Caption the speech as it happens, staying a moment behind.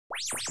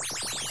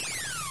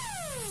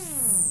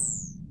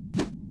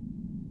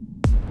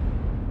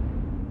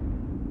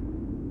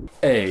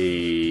Hey,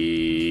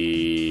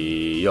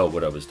 yo,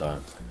 what up, it's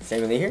Don.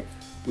 Samuel here.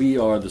 We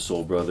are the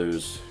Soul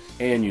Brothers,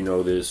 and you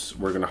know this,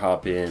 we're gonna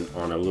hop in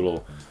on a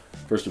little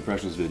first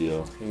impressions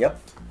video. Yep.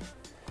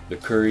 The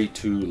Curry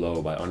 2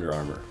 Low by Under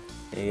Armour.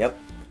 Yep.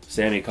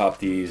 Sammy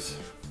copped these.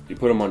 You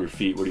put them on your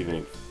feet, what do you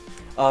think?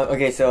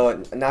 Okay,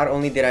 so not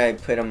only did I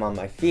put them on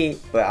my feet,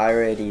 but I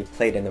already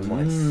played in them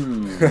once.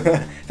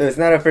 So it's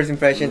not a first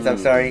impressions, I'm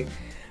sorry.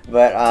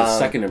 But it's a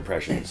second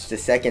impressions. It's the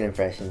second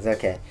impressions,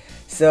 okay.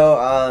 So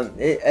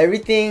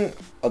everything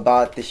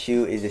about the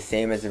shoe is the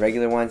same as the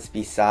regular ones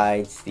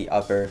besides the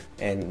upper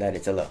and that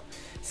it's a low.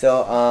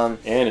 So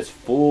and it's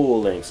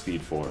full length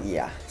speed form.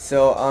 Yeah.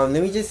 So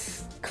let me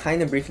just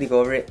kind of briefly go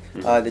over it.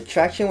 The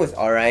traction was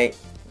alright.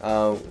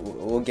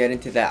 We'll get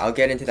into that. I'll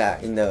get into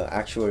that in the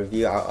actual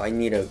review. I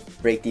need to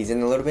break these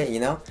in a little bit, you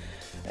know.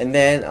 And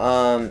then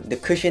the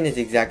cushion is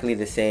exactly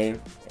the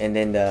same, and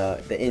then the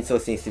insole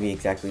seems to be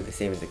exactly the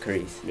same as the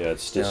Curry's. Yeah,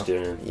 it's stitched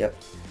in. Yep.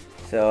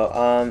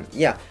 So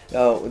yeah,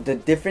 the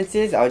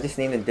differences, I'll just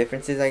name the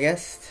differences, I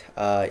guess,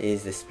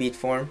 is the speed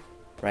form,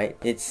 right?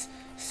 It's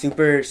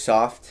super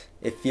soft.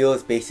 It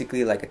feels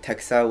basically like a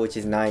textile, which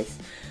is nice.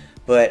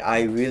 But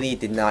I really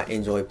did not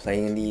enjoy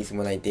playing these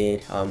when I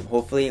did.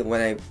 Hopefully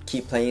when I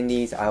keep playing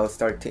these, I'll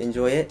start to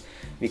enjoy it,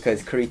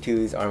 because Curry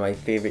 2s are my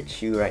favorite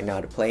shoe right now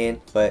to play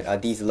in.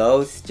 But these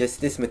lows,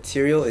 just this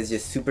material is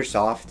just super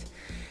soft,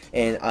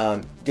 and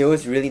there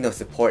was really no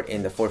support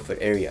in the forefoot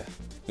area,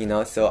 you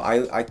know. So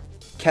I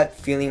kept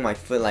feeling my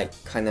foot like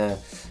kind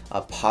of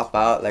pop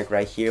out, like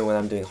right here when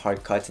I'm doing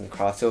hard cuts and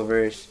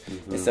crossovers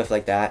and stuff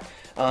like that.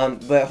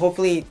 But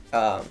hopefully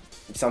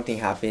something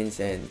happens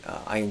and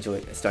I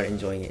start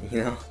enjoying it, you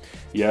know.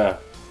 Yeah,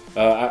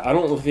 I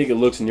don't think it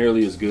looks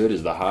nearly as good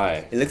as the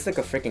high. It looks like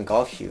a freaking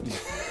golf shoe.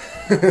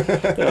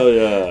 Hell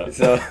yeah.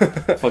 So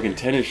fucking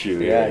tennis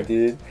shoe. Yeah,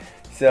 dude.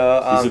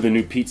 So these are the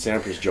new Pete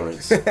Sampras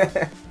joints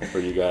for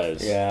you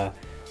guys. Yeah.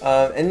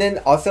 And then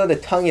also the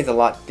tongue is a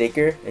lot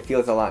thicker. It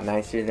feels a lot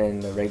nicer than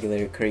the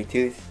regular Curry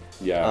 2s.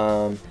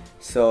 Yeah.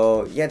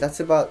 So yeah, that's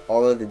about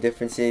all of the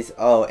differences.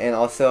 Oh, and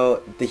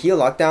also the heel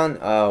lockdown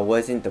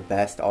wasn't the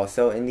best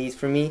also in these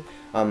for me.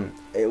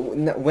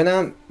 When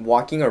I'm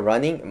walking or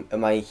running,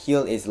 my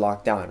heel is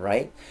locked down,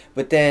 right?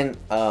 But then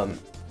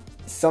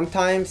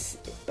sometimes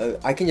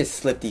I can just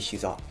slip these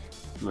shoes off.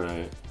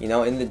 Right. You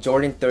know, in the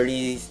Jordan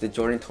 30s, the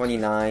Jordan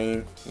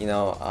 29, you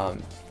know,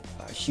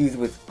 shoes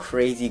with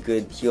crazy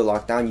good heel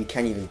lockdown, you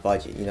can't even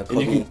budge it. You know,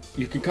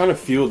 you can kind of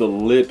feel the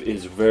lip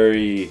is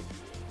very,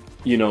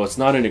 you know, it's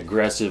not an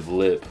aggressive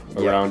lip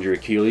around your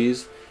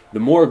Achilles. The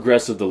more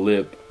aggressive the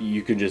lip,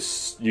 you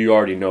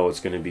already know it's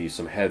going to be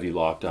some heavy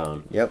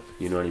lockdown. Yep.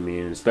 You know what I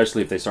mean?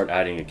 Especially if they start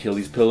adding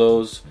Achilles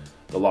pillows,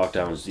 the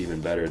lockdown is even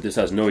better. This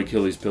has no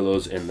Achilles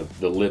pillows, and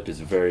the lip is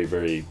very,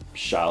 very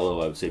shallow.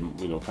 I would say,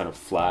 you know, kind of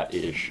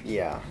flat-ish.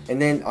 Yeah. And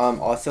then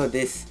also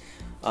this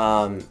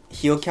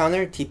heel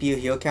counter, TPU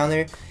heel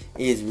counter,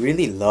 is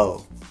really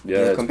low. Yeah,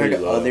 you know, compared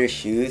to other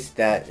shoes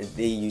that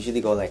they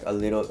usually go like a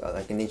little,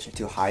 like an inch or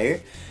two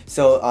higher.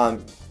 So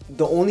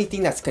the only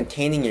thing that's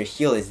containing your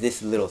heel is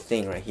this little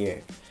thing right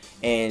here,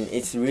 and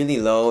it's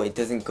really low. It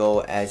doesn't go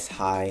as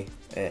high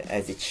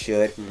as it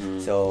should.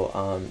 So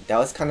that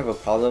was kind of a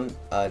problem.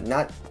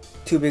 Not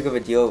too big of a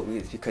deal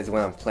because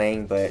when I'm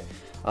playing, but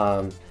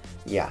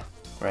yeah,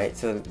 right.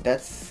 So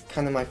that's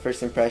kind of my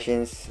first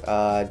impressions.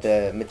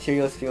 The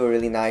materials feel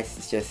really nice.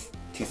 It's just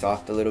too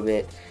soft a little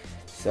bit.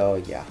 So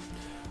yeah.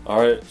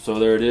 Alright, so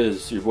there it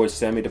is. Your boy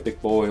Sammy the Big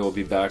Boy will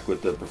be back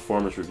with the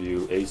performance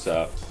review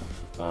ASAP.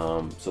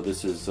 So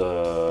this is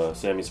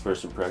Sammy's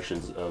first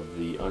impressions of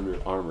the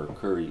Under Armour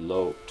Curry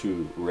Low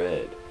 2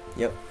 Red.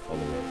 Yep.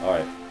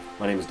 Alright,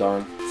 my name is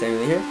Don.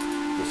 Samuel here.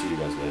 We'll see you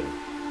guys later.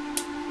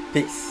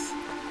 Peace.